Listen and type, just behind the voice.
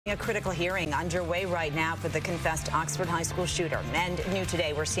A critical hearing underway right now for the confessed Oxford High School shooter. And new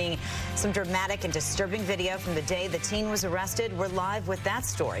today, we're seeing some dramatic and disturbing video from the day the teen was arrested. We're live with that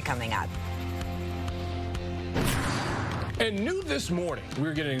story coming up. And new this morning,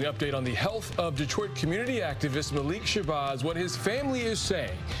 we're getting an update on the health of Detroit community activist Malik Shabazz, what his family is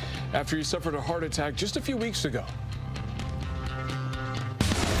saying after he suffered a heart attack just a few weeks ago.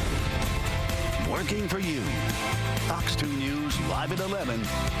 Working for you. Fox 2 News live at 11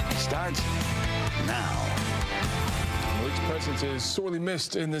 starts now. Malik's presence is sorely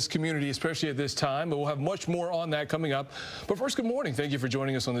missed in this community, especially at this time, but we'll have much more on that coming up. But first, good morning. Thank you for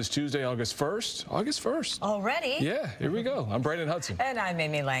joining us on this Tuesday, August 1st. August 1st. Already? Yeah, here we go. I'm Brandon Hudson. And I'm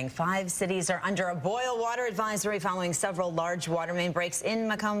Amy Lange. 5 cities are under a boil water advisory following several large water main breaks in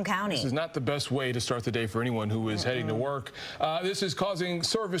Macomb County. This is not the best way to start the day for anyone who is heading to work. This is causing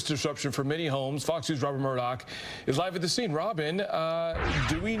service disruption for many homes. Fox News' Robin Murdoch is live at the scene. Robin,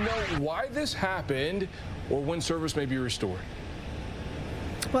 do we know why this happened or when service may be restored?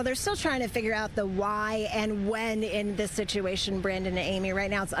 Well, they're still trying to figure out the why and when in this situation, Brandon and Amy.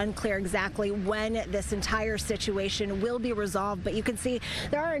 Right now, it's unclear exactly when this entire situation will be resolved. But you can see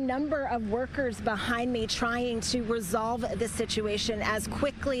there are a number of workers behind me trying to resolve this situation as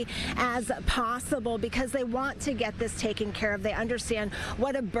quickly as possible because they want to get this taken care of. They understand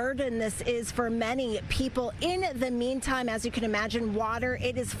what a burden this is for many people. In the meantime, as you can imagine, water,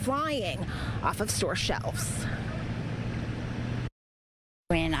 it is flying off of store shelves.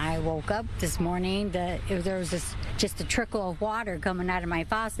 When I woke up this morning, there was just a trickle of water coming out of my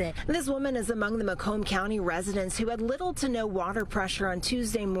faucet. This woman is among the Macomb County residents who had little to no water pressure on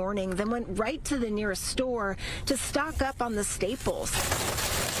Tuesday morning, then went right to the nearest store to stock up on the staples.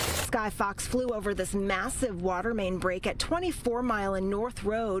 Sky Fox flew over this massive water main break at 24 Mile and North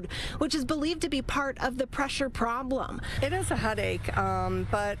Road, which is believed to be part of the pressure problem. It is a headache,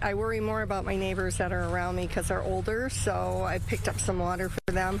 but I worry more about my neighbors that are around me because they're older, so I picked up some water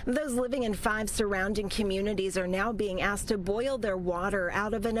for them. Those living in 5 surrounding communities are now being asked to boil their water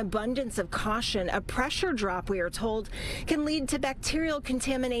out of an abundance of caution. A pressure drop, we are told, can lead to bacterial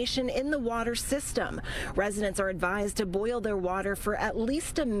contamination in the water system. Residents are advised to boil their water for at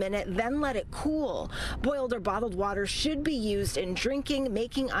least a minute, then let it cool. Boiled or bottled water should be used in drinking,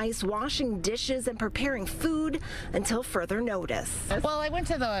 making ice, washing dishes, and preparing food until further notice. Well, I went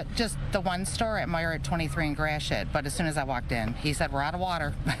to just the one store at Meyer at 23 in Gratiot, but as soon as I walked in, he said, we're out of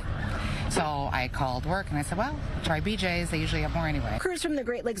water. So I called work and I said, well, try BJ's. They usually have more anyway. Crews from the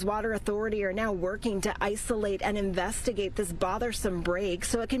Great Lakes Water Authority are now working to isolate and investigate this bothersome break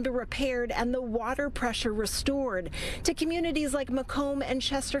so it can be repaired and the water pressure restored to communities like Macomb and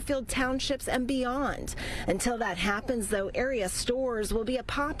Chesterfield townships and beyond. Until that happens, though, area stores will be a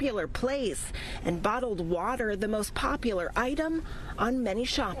popular place and bottled water the most popular item on many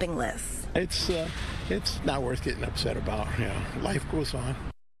shopping lists. It's not worth getting upset about. Life goes on.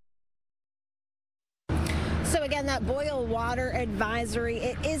 So again, that boil water advisory,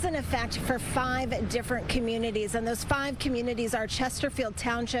 it is in effect for 5 different communities, and those 5 communities are Chesterfield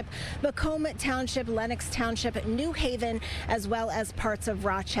Township, Macomb Township, Lenox Township, New Haven, as well as parts of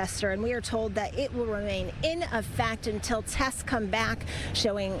Rochester. And we are told that it will remain in effect until tests come back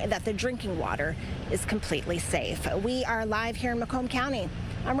showing that the drinking water is completely safe. We are live here in Macomb County.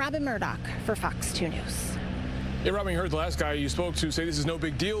 I'm Robin Murdoch for Fox 2 News. Yeah, Robin, you heard the last guy you spoke to say this is no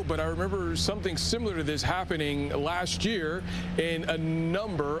big deal, but I remember something similar to this happening last year in a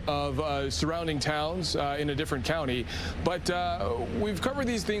number of surrounding towns in a different county. But we've covered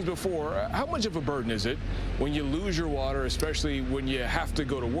these things before. How much of a burden is it when you lose your water, especially when you have to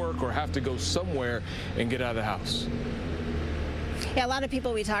go to work or have to go somewhere and get out of the house? Yeah, a lot of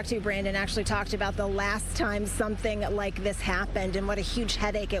people we talked to, Brandon, actually talked about the last time something like this happened and what a huge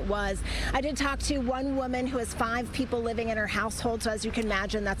headache it was. I did talk to one woman who has 5 people living in her household, so as you can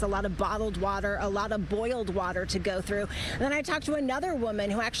imagine, that's a lot of bottled water, a lot of boiled water to go through. And then I talked to another woman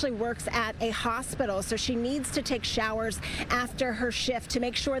who actually works at a hospital, so she needs to take showers after her shift to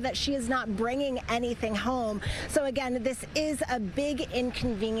make sure that she is not bringing anything home. So again, this is a big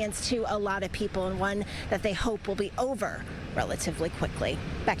inconvenience to a lot of people and one that they hope will be over relatively quickly.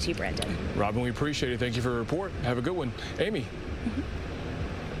 Back to you, Brandon. Robin, we appreciate it. Thank you for the report. Have a good one. Amy.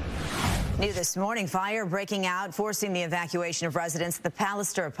 New this morning, fire breaking out, forcing the evacuation of residents at the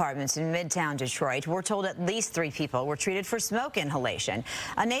Pallister Apartments in Midtown Detroit. We're told at least 3 people were treated for smoke inhalation.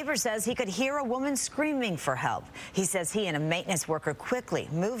 A neighbor says he could hear a woman screaming for help. He says he and a maintenance worker quickly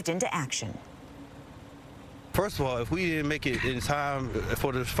moved into action. First of all, if we didn't make it in time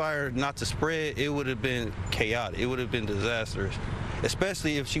for the fire not to spread, it would have been chaotic. It would have been disastrous.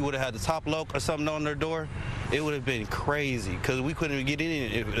 especially if she would have had the top lock or something on her door, it would have been crazy because we couldn't get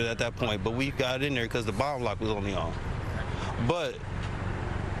in at that point, but we got in there because the bomb lock was only on. But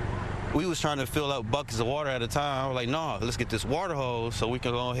we was trying to fill up buckets of water at a time. I was like, no, let's get this water hose so we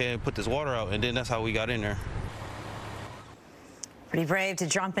can go ahead and put this water out, and then that's how we got in there. Pretty brave to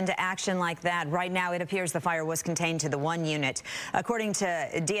jump into action like that. Right now, it appears the fire was contained to the one unit. According to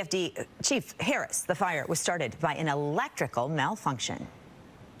DFD Chief Harris, the fire was started by an electrical malfunction.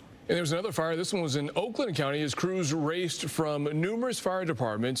 And there was another fire. This one was in Oakland County as crews raced from numerous fire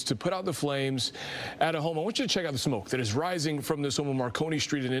departments to put out the flames at a home. I want you to check out the smoke that is rising from this home on Marconi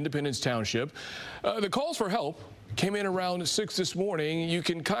Street in Independence Township. The calls for help came in around 6 this morning. You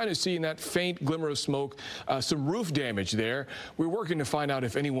can kind of see in that faint glimmer of smoke some roof damage there. We're working to find out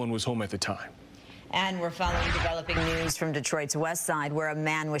if anyone was home at the time. And we're following developing news from Detroit's west side, where a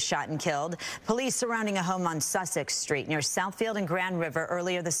man was shot and killed. Police surrounding a home on Sussex Street near Southfield and Grand River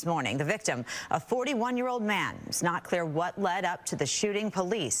earlier this morning. The victim, a 41-year-old man. It's not clear what led up to the shooting.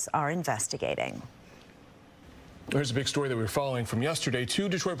 Police are investigating. There's a big story that we're following from yesterday. 2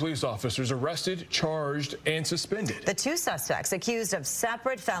 Detroit police officers arrested, charged, and suspended. The 2 suspects accused of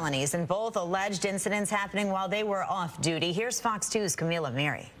separate felonies in both alleged incidents happening while they were off duty. Here's Fox 2's Camila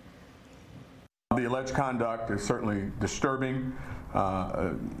Mary. The alleged conduct is certainly disturbing.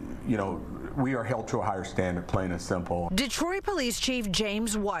 You know, we are held to a higher standard, plain and simple. Detroit Police Chief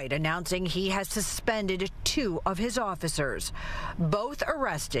James White announcing he has suspended 2 of his officers, both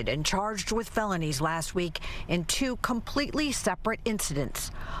arrested and charged with felonies last week in 2 completely separate incidents.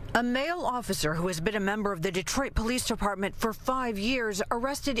 A male officer who has been a member of the Detroit Police Department for 5 years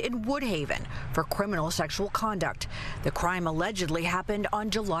arrested in Woodhaven for criminal sexual conduct. The crime allegedly happened on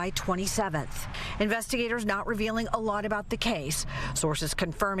July 27th. Investigators not revealing a lot about the case. Sources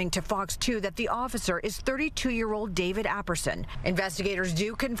confirming to Fox 2 that the officer is 32-year-old David Apperson. Investigators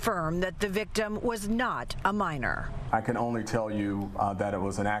do confirm that the victim was not a minor. I can only tell you that it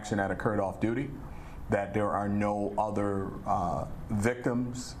was an action that occurred off duty, that there are no other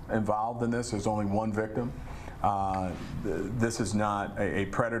victims involved in this. There's only one victim. This is not a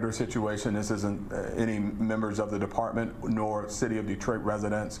predator situation. This isn't any members of the department nor City of Detroit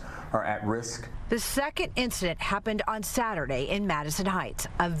residents are at risk. The second incident happened on Saturday in Madison Heights.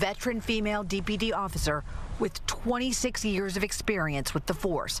 A veteran female DPD officer with 26 years of experience with the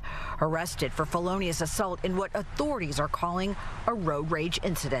force, arrested for felonious assault in what authorities are calling a road rage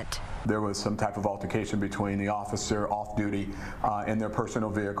incident. There was some type of altercation between the officer off duty in their personal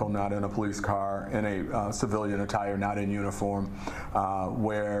vehicle, not in a police car, in a civilian attire, not in uniform,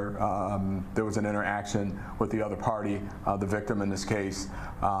 where there was an interaction with the other party, the victim in this case,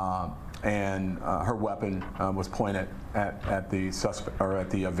 and her weapon was pointed at the suspect or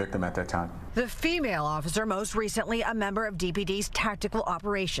at the victim at that time. The female officer, most recently a member of DPD's tactical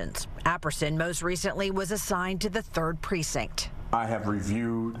operations. Apperson most recently was assigned to the 3rd precinct. I have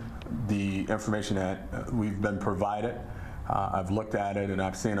reviewed the information that we've been provided. I've looked at it and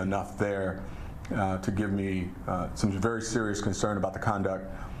I've seen enough there to give me some very serious concern about the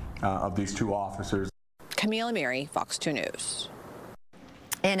conduct of these 2 officers. Camila Mary, Fox 2 News.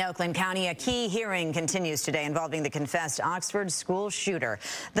 In Oakland County, a key hearing continues today involving the confessed Oxford school shooter.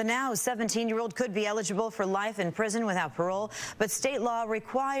 The now 17-year-old could be eligible for life in prison without parole, but state law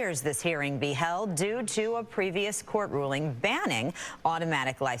requires this hearing be held due to a previous court ruling banning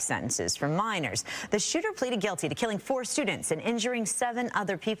automatic life sentences for minors. The shooter pleaded guilty to killing 4 students and injuring 7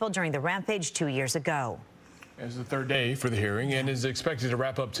 other people during the rampage 2 years ago. It's the 3rd day for the hearing and is expected to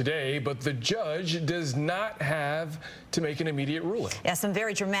wrap up today, but the judge does not have to make an immediate ruling. Yeah, some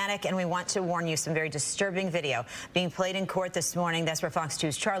very dramatic, and we want to warn you, some very disturbing video being played in court this morning. That's where Fox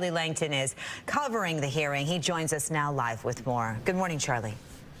 2's Charlie Langton is covering the hearing. He joins us now live with more. Good morning, Charlie.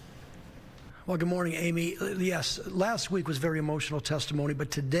 Well, good morning, Amy. Yes, last week was very emotional testimony,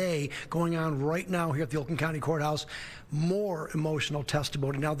 but today, going on right now here at the Oakland County Courthouse, more emotional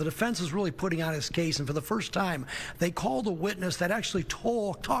testimony. Now, the defense is really putting on its case, and for the first time, they called a witness that actually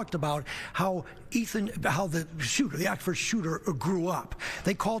talked about how the shooter, the Oxford shooter, grew up.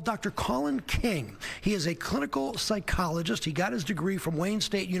 They called Dr. Colin King. He is a clinical psychologist. He got his degree from Wayne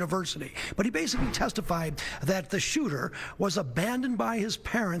State University, but he basically testified that the shooter was abandoned by his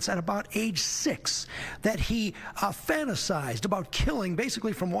parents at about age 6, that he fantasized about killing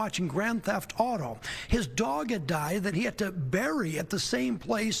basically from watching Grand Theft Auto. His dog had died that he had to bury at the same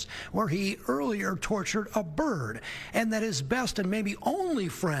place where he earlier tortured a bird, and that his best and maybe only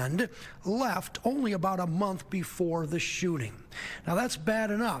friend left only about a month before the shooting. Now, that's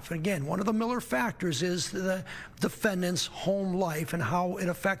bad enough. And again, one of the Miller factors is the defendant's home life and how it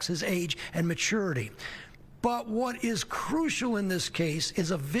affects his age and maturity. But what is crucial in this case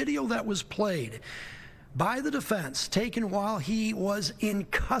is a video that was played by the defense, taken while he was in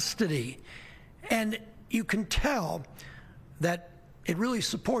custody. And you can tell that it really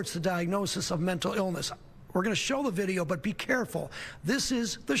supports the diagnosis of mental illness. We're going to show the video, but be careful. This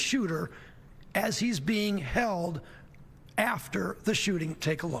is the shooter as he's being held after the shooting.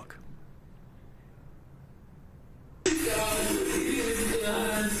 Take a look. Why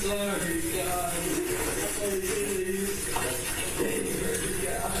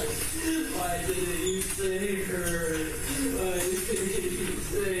didn't you save her? Why didn't you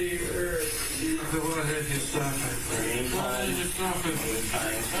save her? Why did you stop it? Why did you stop it?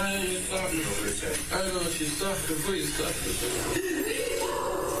 Why did you stop it? I know she stopped it. Please stop it.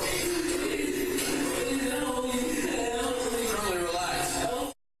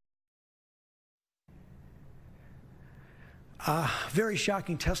 Very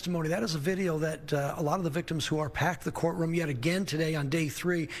shocking testimony. That is a video that a lot of the victims who are packed the courtroom yet again today on day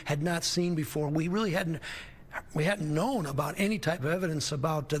 3 had not seen before. We really hadn't known about any type of evidence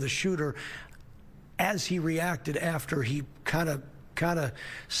about the shooter as he reacted after he kind of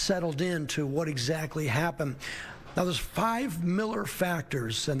settled into what exactly happened. Now, there's 5 Miller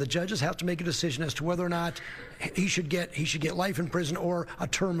factors, and the judges have to make a decision as to whether or not he should get life in prison or a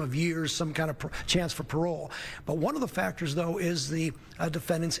term of years, some kind of chance for parole. But one of the factors, though, is the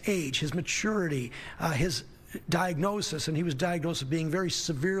defendant's age, his maturity, his diagnosis, and he was diagnosed with being very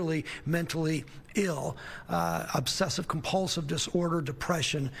severely mentally ill, obsessive compulsive disorder,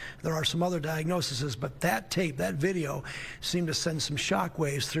 depression. There are some other diagnoses, but that tape, that video, seemed to send some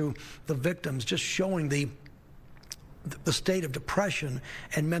shockwaves through the victims, just showing the state of depression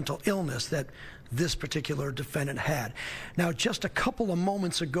and mental illness that this particular defendant had. Now, just a couple of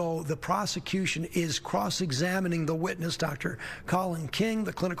moments ago, the prosecution is cross-examining the witness, Dr. Colin King,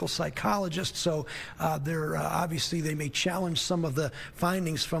 the clinical psychologist. So obviously they may challenge some of the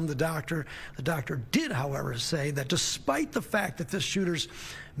findings from the doctor. The doctor did, however, say that despite the fact that this shooter's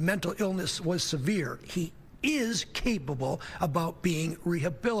mental illness was severe, he is capable about being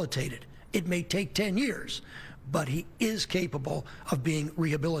rehabilitated. It may take 10 years, but he is capable of being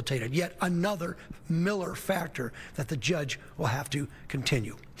rehabilitated. Yet another Miller factor that the judge will have to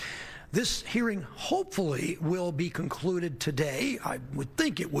continue. This hearing hopefully will be concluded today. I would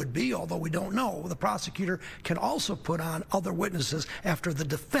think it would be, although we don't know. The prosecutor can also put on other witnesses after the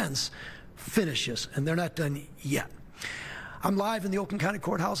defense finishes, and they're not done yet. I'm live in the Oakland County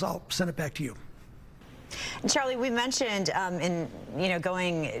Courthouse. I'll send it back to you. Charlie, we mentioned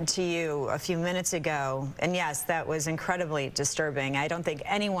going to you a few minutes ago, and yes, that was incredibly disturbing. I don't think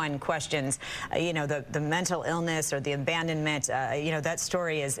anyone questions, the mental illness or the abandonment. That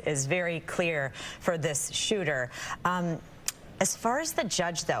story is very clear for this shooter. As far as the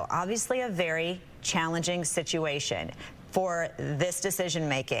judge, though, obviously a very challenging situation for this decision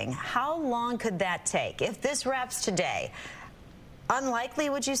making. How long could that take? If this wraps today, unlikely,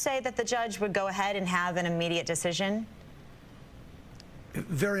 would you say, that the judge would go ahead and have an immediate decision?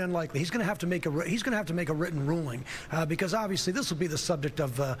 Very unlikely. He's going to have to make a written ruling because obviously this will be the subject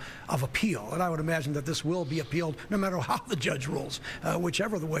of appeal, and I would imagine that this will be appealed no matter how the judge rules,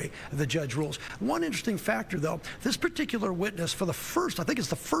 whichever the way the judge rules. One interesting factor, though, this particular witness, I think it's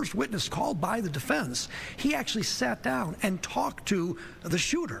the first witness called by the defense, he actually sat down and talked to the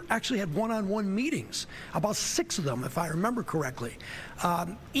shooter. Actually had one-on-one meetings, about 6 of them, if I remember correctly,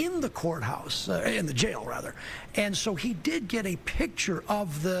 in the courthouse, in the jail rather. And so he did get a picture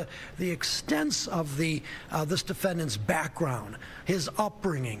of the extents of this defendant's background, his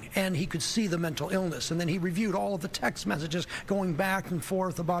upbringing, and he could see the mental illness. And then he reviewed all of the text messages going back and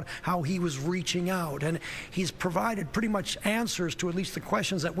forth about how he was reaching out. And he's provided pretty much answers to at least the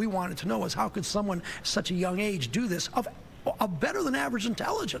questions that we wanted to know, is how could someone at such a young age do this? Of better than average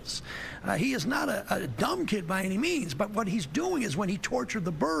intelligence. He is not a dumb kid by any means, but what he's doing is when he tortured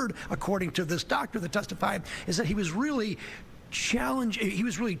the bird, according to this doctor that testified, is that he was really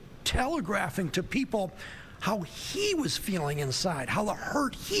telegraphing to people how he was feeling inside, how the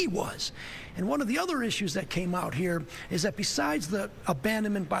hurt he was. And one of the other issues that came out here is that besides the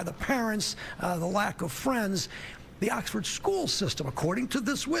abandonment by the parents, the lack of friends, the Oxford school system, according to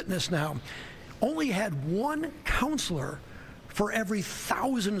this witness now, only had 1 counselor for every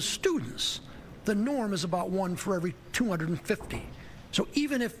 1,000 students. The norm is about 1 for every 250. So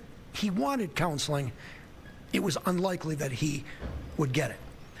even if he wanted counseling, it was unlikely that he would get it.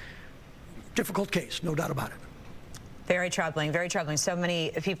 Difficult case, no doubt about it. Very troubling, very troubling. So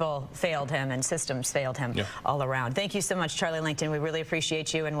many people failed him and systems failed him all around. Thank you so much, Charlie Langton. We really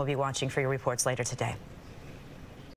appreciate you, and we'll be watching for your reports later today.